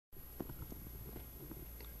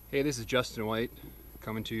Hey, this is Justin White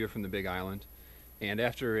coming to you from the Big Island. And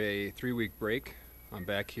after a 3-week break, I'm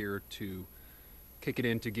back here to kick it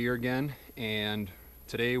into gear again. And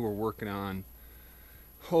today we're working on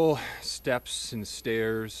whole steps and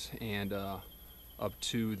stairs and up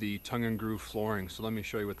to the tongue and groove flooring. So let me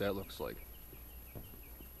show you what that looks like.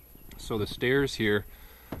 So the stairs here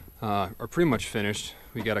are pretty much finished.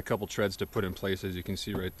 We got a couple treads to put in place, as you can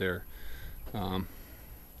see right there.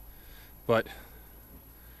 But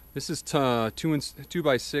this is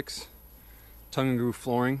 2x6 tongue and groove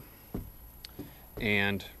flooring,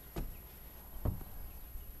 and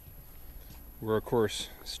we're of course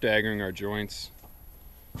staggering our joints,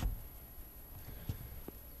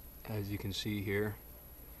 as you can see here.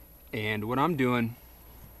 And what I'm doing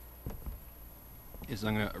is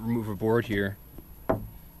I'm going to remove a board here.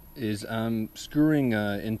 Is I'm screwing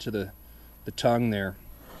into the tongue there,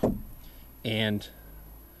 and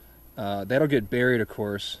that'll get buried, of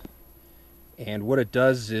course. And what it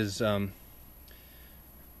does is I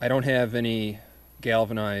don't have any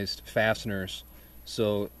galvanized fasteners,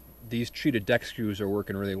 so these treated deck screws are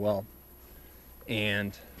working really well.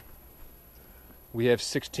 And we have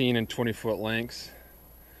 16 and 20 foot lengths,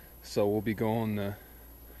 so we'll be going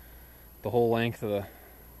the whole length of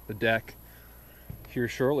the deck here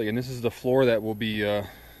shortly. And this is the floor that we'll be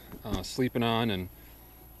sleeping on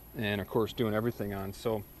and of course doing everything on.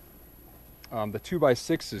 So the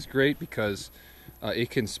 2x6 is great because it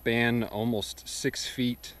can span almost 6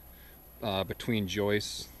 feet between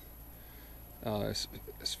joists as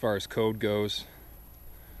far as code goes.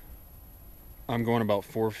 I'm going about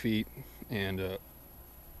 4 feet, and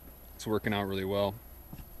it's working out really well.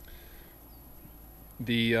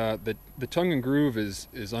 The tongue and groove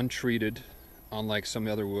is untreated, unlike some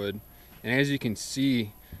other wood, and as you can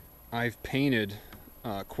see, I've painted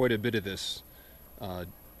quite a bit of this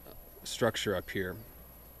structure up here.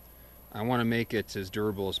 I want to make it as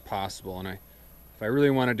durable as possible, and if I really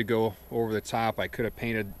wanted to go over the top, I could have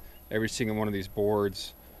painted every single one of these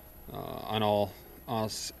boards on all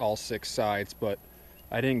 6 sides, but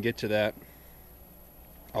I didn't get to that.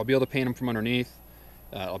 I'll be able to paint them from underneath.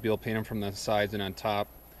 I'll be able to paint them from the sides and on top,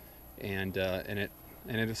 and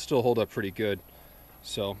it'll still hold up pretty good.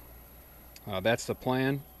 So that's the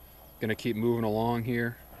plan. Gonna keep moving along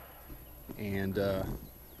here, and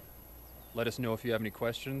let us know if you have any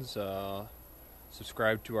questions.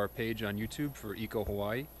 Subscribe to our page on YouTube for Eco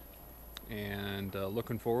Hawaii, and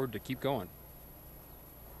looking forward to keep going.